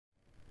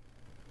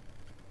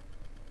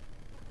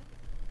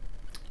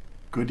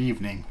Good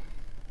evening.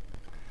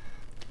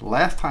 The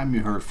last time you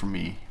heard from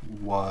me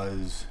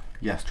was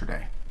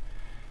yesterday.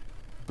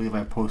 I believe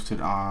I posted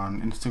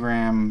on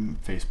Instagram,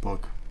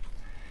 Facebook,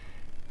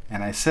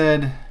 and I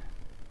said,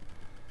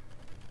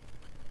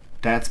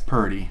 "That's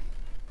Purdy,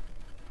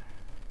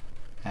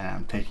 and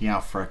I'm taking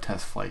out for a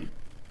test flight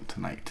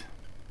tonight."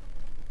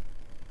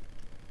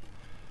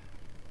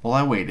 Well,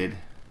 I waited,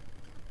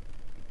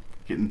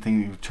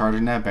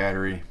 charging that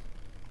battery.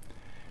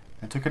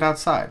 I took it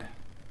outside.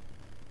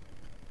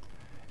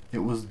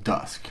 It was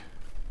dusk.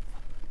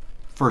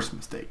 First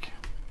mistake.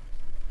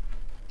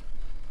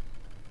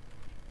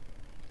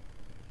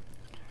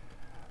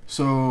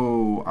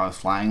 So I was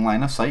flying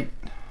line of sight.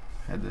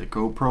 Had the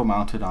GoPro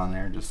mounted on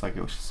there just like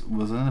it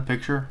was in the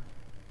picture.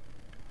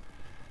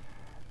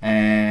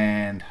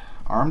 And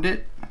armed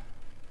it.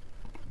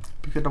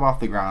 Picked it up off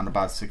the ground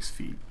about 6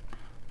 feet.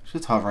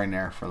 Just hovering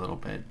there for a little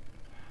bit.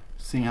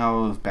 Seeing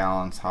how it was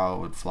balanced, how it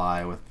would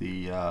fly with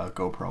the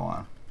GoPro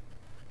on.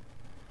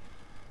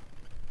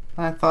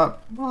 And I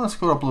thought, well, let's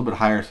go up a little bit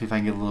higher, see if I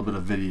can get a little bit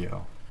of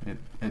video.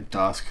 At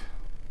dusk,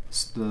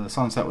 the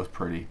sunset was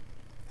pretty.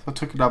 So I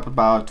took it up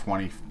about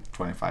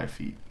 20-25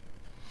 feet.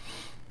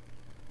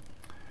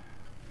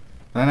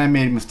 Then I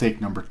made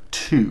mistake number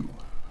 2.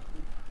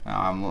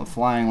 Now I'm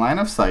flying line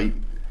of sight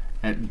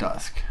at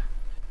dusk.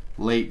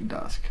 Late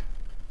dusk.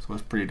 So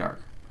it's pretty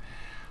dark.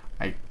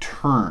 I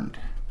turned.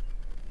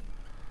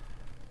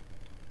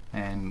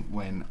 And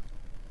when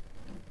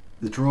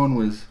the drone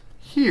was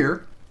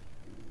here,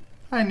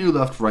 I knew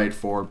left, right,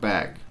 forward,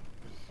 back.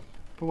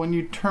 But when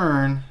you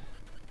turn,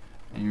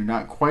 and you're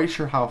not quite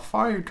sure how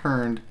far you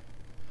turned,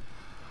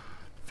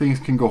 things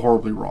can go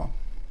horribly wrong.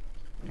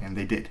 And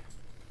they did.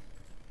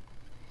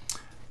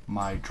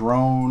 My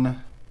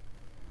drone,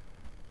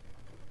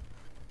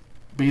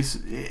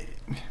 it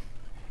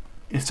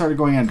started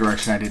going in a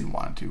direction I didn't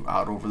want to,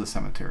 out over the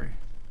cemetery.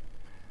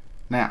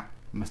 Now,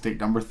 mistake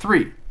number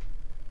 3.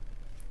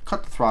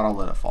 Cut the throttle,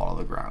 let it fall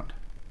to the ground.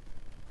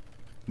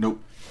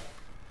 Nope.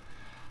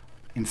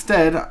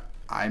 Instead,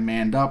 I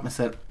manned up and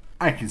said,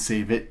 I can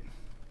save it.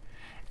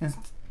 And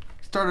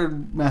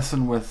started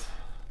messing with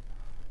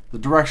the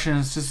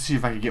directions just to see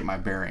if I could get my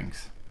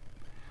bearings.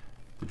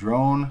 The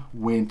drone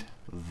went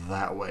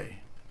that way.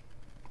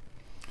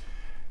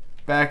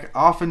 Back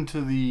off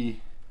into the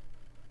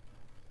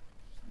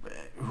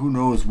who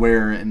knows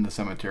where in the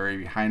cemetery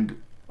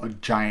behind a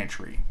giant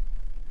tree.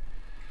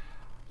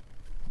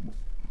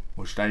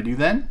 What should I do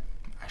then?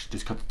 I should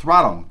just cut the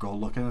throttle and go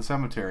look in the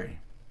cemetery.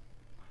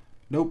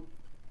 Nope.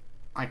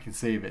 I can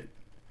save it.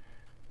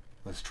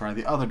 Let's try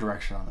the other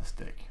direction on the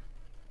stick.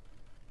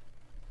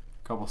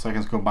 A couple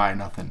seconds go by,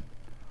 nothing.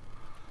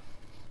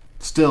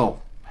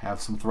 Still have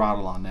some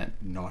throttle on it.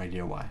 No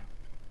idea why.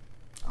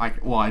 I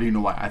do know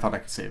why. I thought I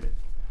could save it.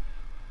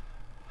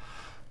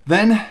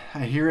 Then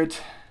I hear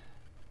it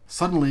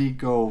suddenly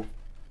go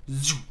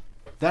zoom,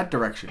 that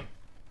direction.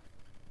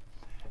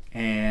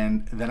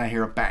 And then I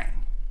hear a bang.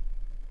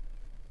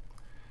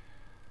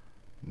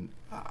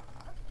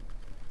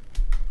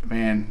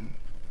 Man,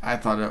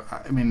 at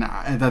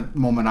that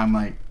moment I'm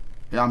like,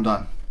 yeah, I'm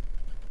done.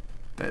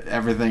 That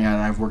everything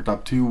I've worked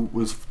up to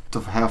was to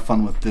have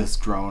fun with this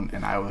drone,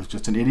 and I was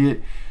just an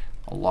idiot.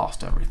 I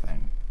lost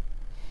everything.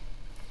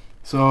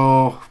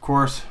 So, of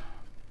course,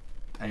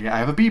 I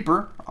have a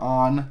beeper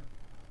on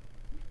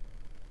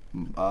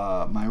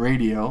my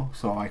radio,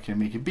 so I can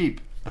make it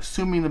beep,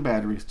 assuming the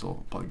battery's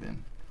still plugged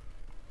in.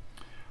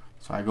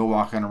 So I go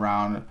walking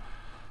around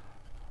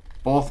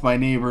both my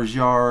neighbors'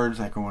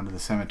 yards. I go into the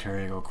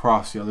cemetery. I go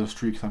across the other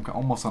street because I'm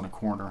almost on a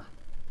corner.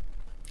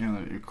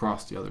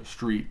 Across the other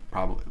street,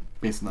 probably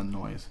based on the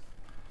noise.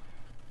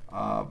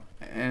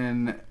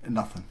 And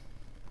nothing.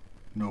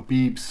 No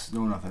beeps.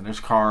 No nothing. There's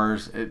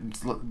cars.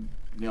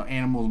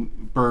 Animals,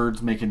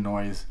 birds making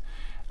noise.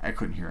 I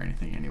couldn't hear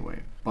anything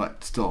anyway.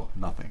 But still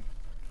nothing.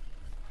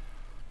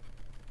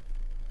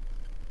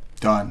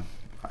 Done.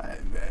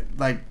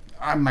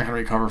 I'm not gonna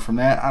recover from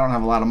that. I don't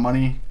have a lot of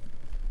money.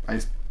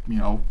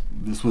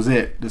 This was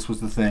it. This was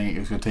the thing. It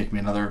was going to take me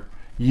another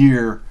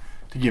year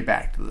to get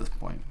back to this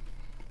point.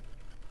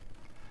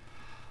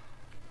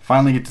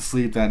 Finally get to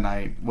sleep that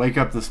night. Wake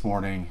up this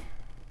morning.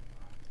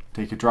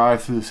 Take a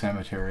drive through the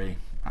cemetery.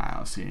 I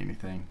don't see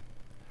anything.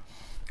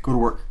 Go to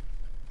work.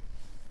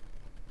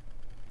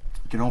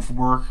 Get home from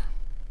work.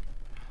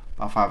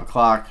 About 5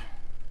 o'clock.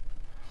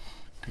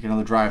 Take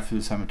another drive through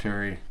the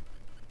cemetery.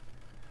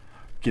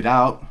 Get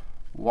out.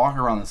 Walk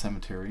around the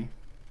cemetery.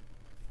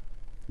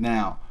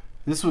 Now,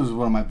 this was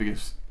one of my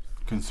biggest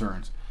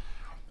concerns.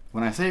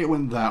 When I say it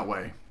went that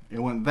way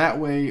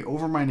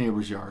over my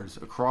neighbor's yards,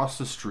 across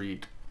the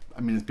street.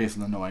 It's based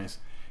on the noise,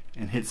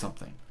 and hit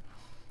something.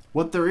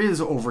 What there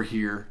is over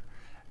here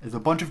is a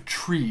bunch of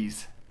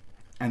trees,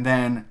 and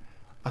then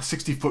a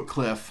 60-foot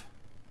cliff,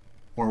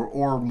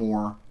 or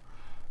more,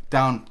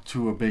 down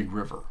to a big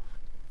river.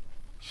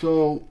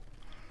 So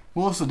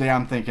most of the day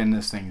I'm thinking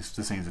this thing's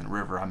in a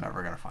river. I'm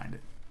never gonna find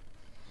it.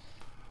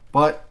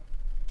 But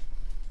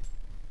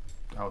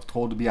I was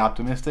told to be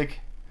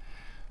optimistic.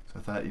 So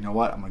I thought, you know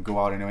what? I'm going to go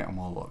out anyway. I'm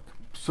going to look.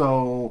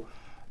 So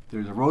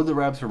there's a road that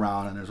wraps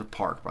around, and there's a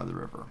park by the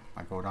river.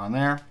 I go down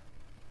there.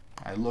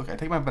 I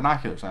take my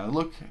binoculars, and I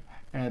look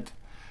at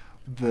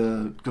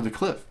the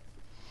cliff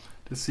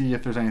to see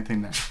if there's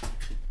anything there.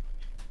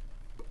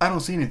 I don't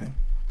see anything.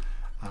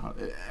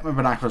 My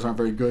binoculars aren't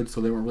very good,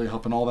 so they weren't really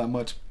helping all that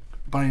much,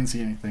 but I didn't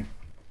see anything.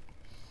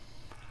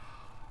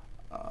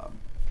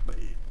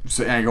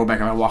 So I go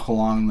back and I walk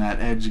along that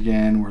edge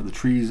again where the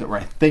trees, where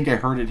I think I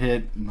heard it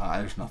hit. No,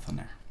 there's nothing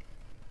there.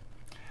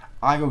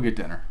 I go get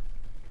dinner.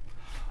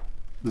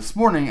 This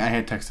morning I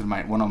had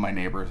texted one of my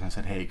neighbors and I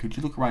said, hey, could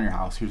you look around your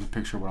house? Here's a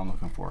picture of what I'm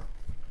looking for.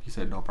 He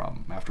said, no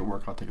problem. After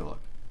work, I'll take a look.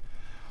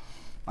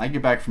 I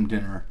get back from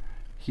dinner.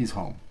 He's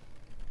home.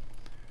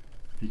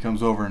 He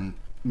comes over and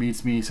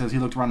meets me. He says he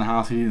looked around the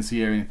house. He didn't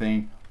see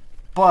anything.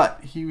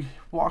 But he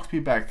walks me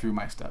back through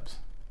my steps.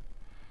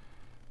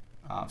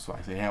 So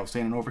I say, hey, I was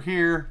standing over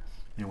here.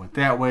 It went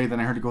that way. Then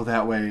I heard it go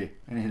that way.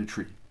 And it hit a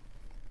tree.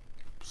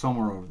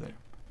 Somewhere over there.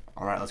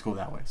 All right, let's go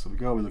that way. So we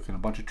go. We look at a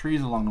bunch of trees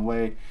along the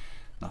way.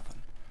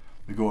 Nothing.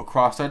 We go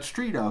across that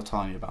street I was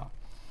telling you about.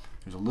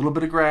 There's a little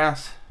bit of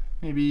grass.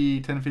 Maybe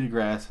 10 feet of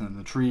grass. And then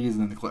the trees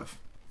and then the cliff.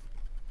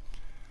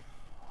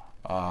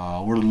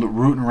 We're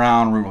rooting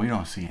around. We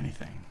don't see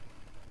anything.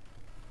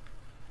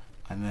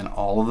 And then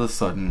all of a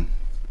sudden,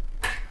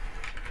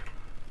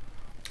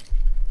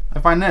 I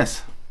find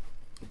this.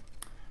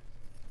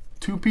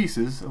 2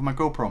 pieces of my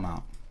GoPro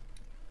mount.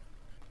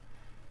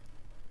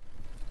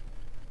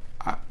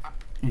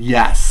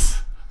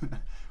 Yes.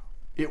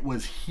 It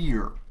was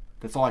here.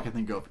 That's all I can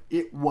think of.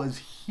 It was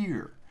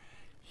here.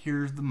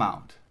 Here's the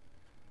mount.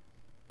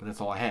 But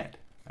that's all I had.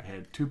 I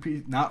had 2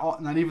 pieces.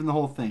 Not even the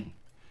whole thing.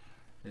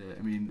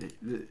 I mean,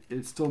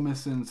 it's still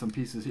missing some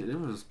pieces here. There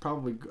was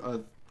probably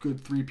a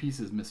good 3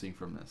 pieces missing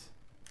from this.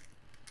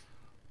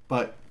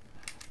 But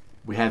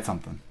we had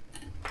something.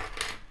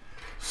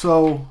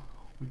 So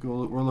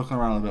we're looking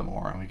around a little bit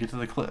more, and we get to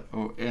the cliff.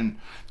 And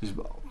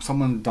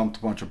someone dumped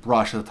a bunch of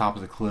brush at the top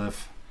of the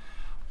cliff.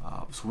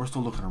 So we're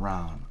still looking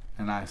around.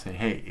 And I say,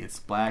 hey, it's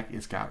black.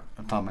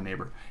 I'm telling my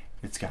neighbor,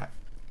 it's got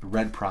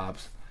red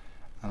props.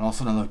 And all of a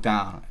sudden I look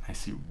down, and I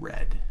see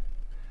red.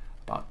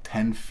 About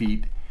 10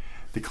 feet.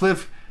 The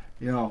cliff,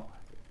 you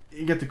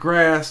get the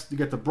grass, you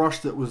get the brush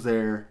that was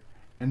there,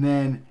 and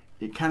then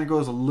it kind of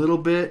goes a little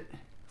bit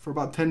for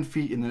about 10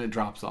 feet, and then it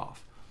drops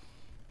off.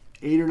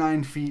 8 or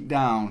 9 feet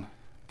down,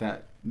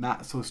 that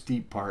not so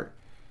steep part,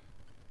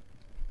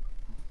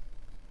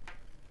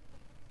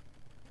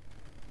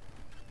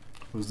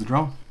 was the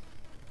drone.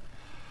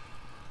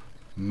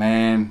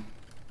 Man,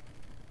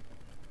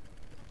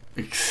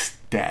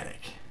 ecstatic.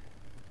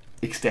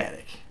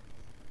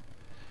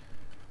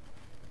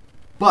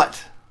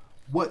 But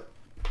what?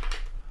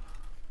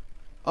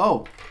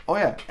 Oh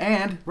yeah,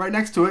 and right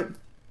next to it,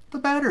 the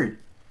battery.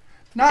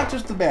 Not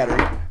just the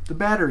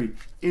battery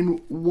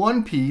in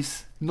one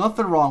piece,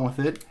 nothing wrong with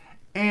it,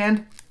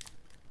 and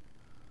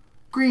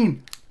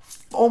green,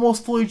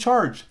 almost fully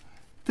charged.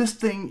 This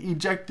thing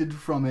ejected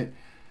from it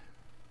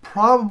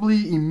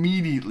probably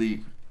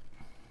immediately,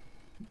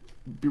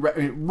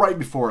 right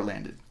before it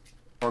landed,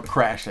 or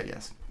crashed, I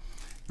guess,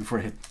 before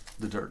it hit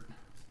the dirt.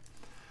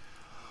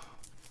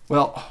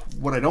 Well,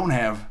 what I don't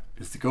have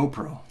is the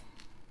GoPro.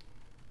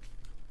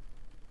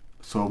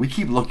 So we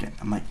keep looking.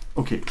 I'm like,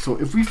 okay, so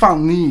if we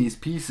found these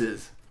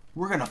pieces,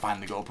 we're going to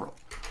find the GoPro.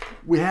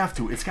 We have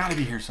to. It's got to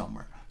be here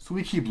somewhere. So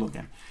we keep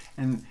looking.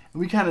 And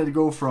we kind of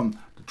go from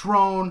the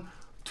drone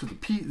to the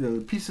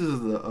pieces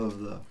of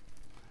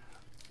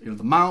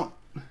the mount.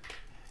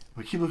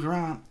 We keep looking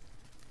around.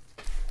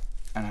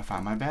 And I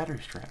find my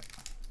battery strap.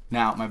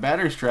 Now, my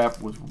battery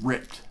strap was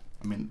ripped.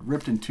 I mean,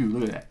 ripped in 2.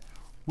 Look at that.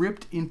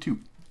 Ripped in 2.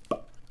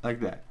 Like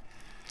that.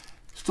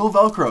 Still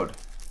Velcroed.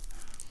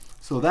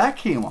 So that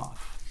came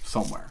off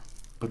somewhere.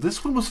 But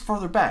this one was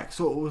further back.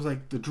 So it was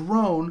like the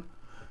drone,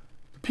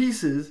 the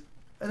pieces,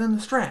 and then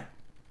the strap.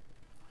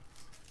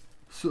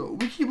 So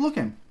we keep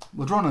looking.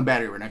 The drone and the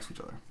battery were next to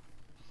each other.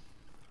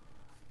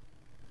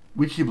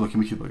 We keep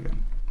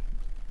looking.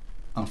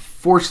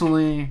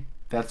 Unfortunately,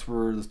 that's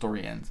where the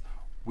story ends.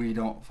 We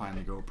don't find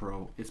the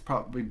GoPro. It's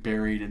probably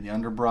buried in the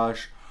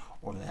underbrush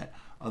or that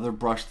other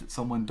brush that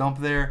someone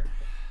dumped there.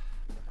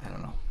 I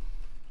don't know.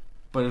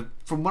 But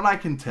from what I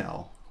can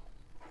tell,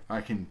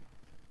 I can,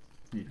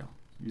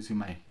 using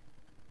my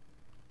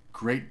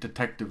great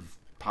detective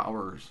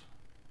powers,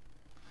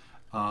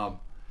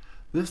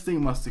 this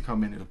thing must have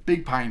come in at a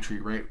big pine tree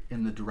right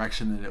in the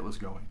direction that it was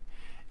going.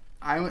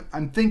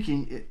 I'm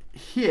thinking it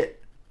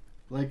hit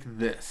like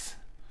this.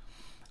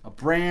 A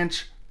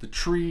branch, the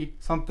tree,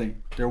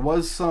 something. There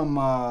was some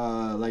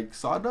like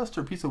sawdust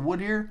or a piece of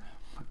wood here.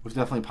 It was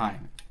definitely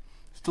pine.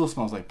 Still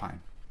smells like pine.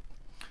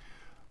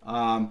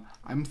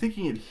 I'm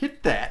thinking it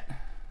hit that,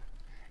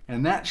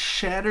 and that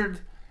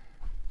shattered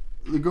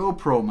the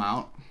GoPro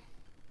mount.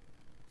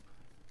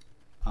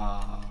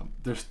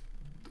 There's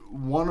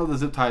one of the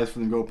zip ties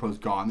from the GoPro's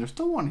gone. There's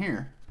still one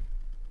here.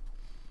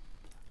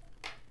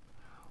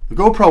 The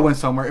GoPro went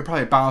somewhere. It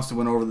probably bounced and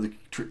went over the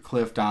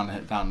cliff down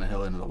the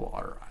hill into the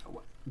water.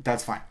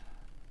 That's fine.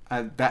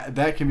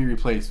 That can be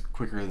replaced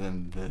quicker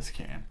than this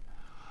can.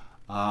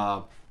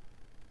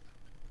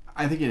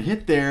 I think it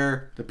hit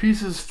there. The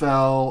pieces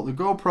fell. The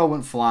GoPro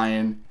went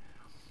flying.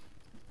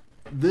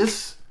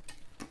 This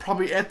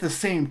probably at the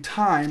same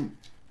time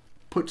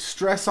put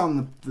stress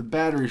on the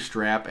battery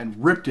strap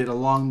and ripped it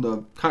along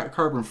the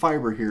carbon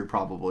fiber here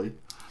probably.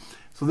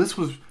 So this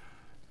was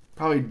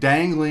probably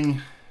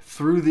dangling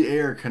through the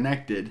air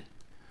connected,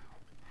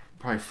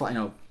 probably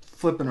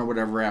flipping or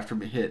whatever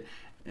after it hit,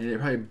 and it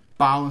probably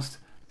bounced.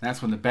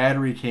 That's when the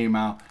battery came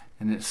out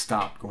and it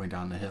stopped going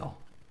down the hill.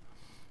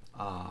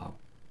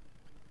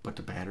 But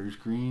the battery's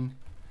green.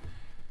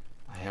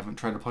 I haven't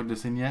tried to plug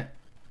this in yet,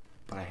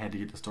 but I had to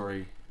get the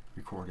story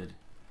recorded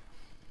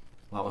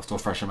while it was still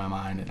fresh in my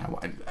mind,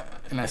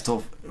 and I still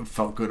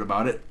felt good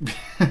about it.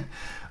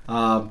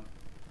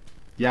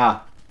 Yeah,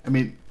 I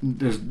mean,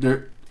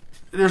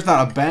 there's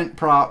not a bent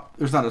prop,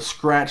 there's not a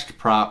scratched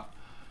prop.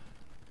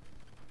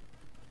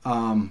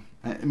 I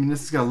mean, this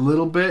has got a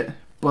little bit,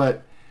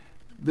 but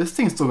this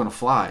thing's still gonna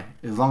fly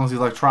as long as the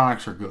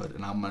electronics are good,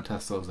 and I'm gonna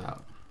test those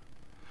out.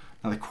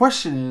 Now the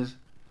question is,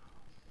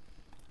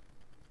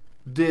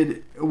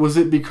 was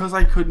it because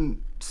I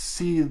couldn't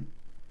see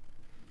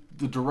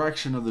the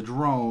direction of the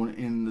drone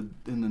in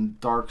the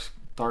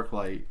dark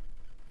light,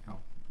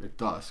 at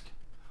dusk,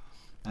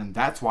 and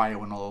that's why it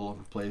went all over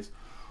the place?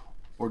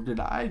 Or did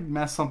I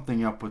mess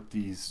something up with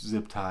these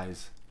zip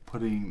ties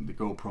putting the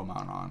GoPro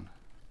mount on?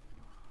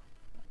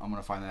 I'm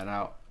gonna find that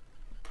out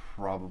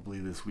probably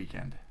this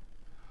weekend.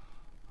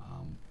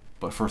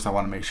 But first I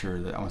want to make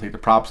sure that I'm gonna take the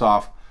props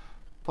off,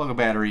 plug a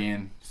battery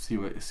in, see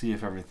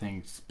if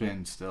everything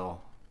spins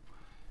still,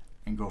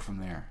 and go from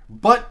there.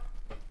 But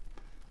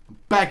I'm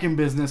back in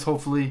business,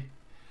 hopefully.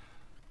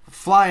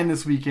 Flying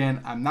this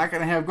weekend. I'm not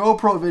gonna have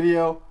GoPro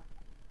video.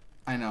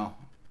 I know.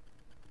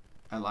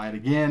 I lied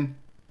again.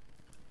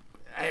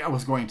 I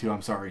was going to,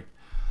 I'm sorry.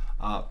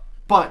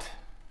 But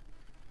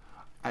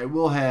I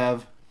will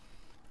have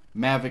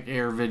Mavic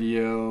Air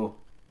video.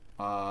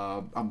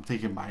 I'm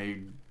taking my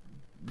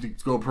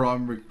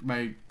GoPro,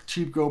 my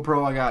cheap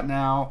GoPro I got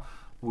now.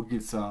 We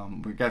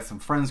got some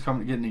friends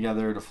getting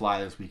together to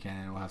fly this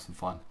weekend, and we'll have some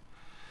fun.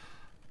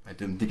 I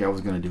didn't think I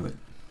was gonna do it.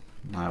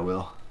 Now I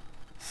will.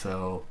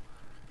 So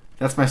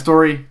that's my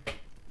story.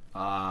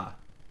 If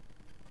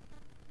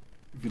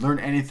you learn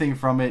anything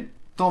from it,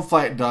 don't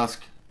fly at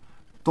dusk.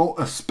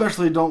 Just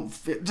don't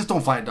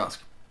fly at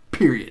dusk.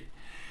 Period.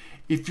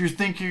 If you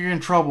think you're in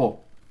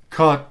trouble,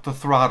 cut the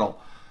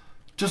throttle.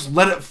 Just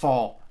let it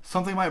fall.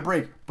 Something might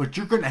break, but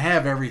you're going to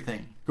have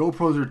everything.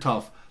 GoPros are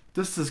tough.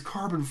 This is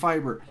carbon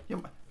fiber.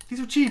 These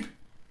are cheap.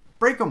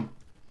 Break them.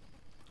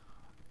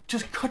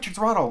 Just cut your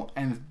throttle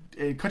and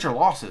cut your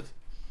losses.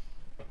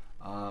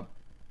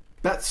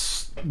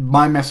 That's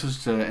my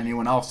message to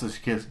anyone else that's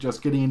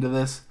just getting into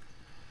this.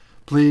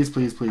 Please,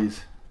 please,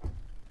 please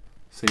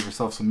save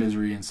yourself some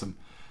misery and some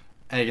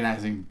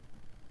agonizing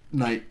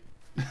night.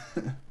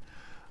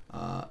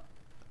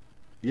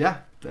 Yeah,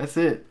 that's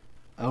it.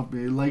 I hope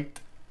you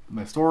liked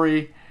my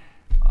story.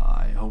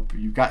 I hope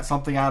you got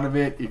something out of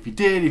it. If you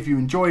did, if you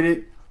enjoyed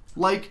it,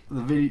 like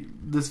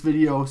this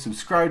video,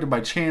 subscribe to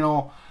my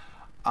channel.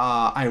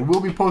 I will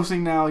be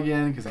posting now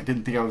again because I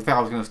didn't think I was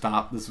going to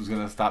stop. This was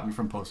going to stop me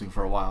from posting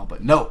for a while,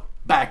 but no,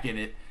 back in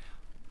it.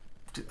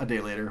 A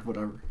day later,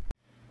 whatever.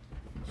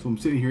 So I'm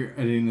sitting here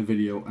editing the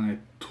video, and I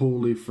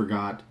totally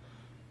forgot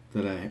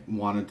that I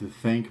wanted to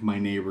thank my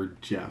neighbor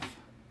Jeff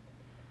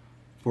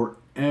for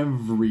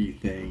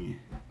everything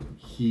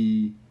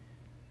he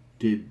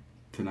did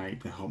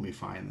tonight to help me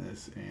find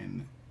this.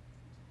 And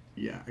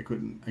yeah, I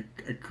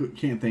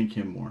can't thank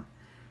him more.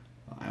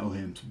 I owe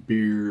him some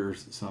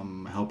beers,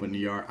 some help in the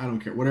yard. I don't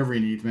care, whatever he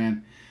needs,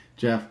 man.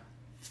 Jeff,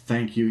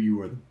 thank you.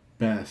 You are the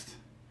best.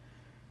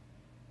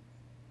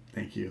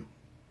 Thank you.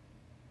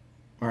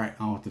 All right,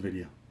 on with the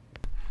video.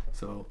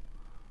 So,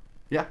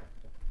 yeah,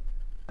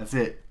 that's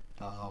it.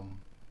 I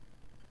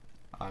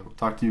will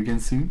talk to you again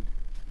soon.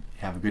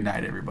 Have a good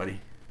night, everybody.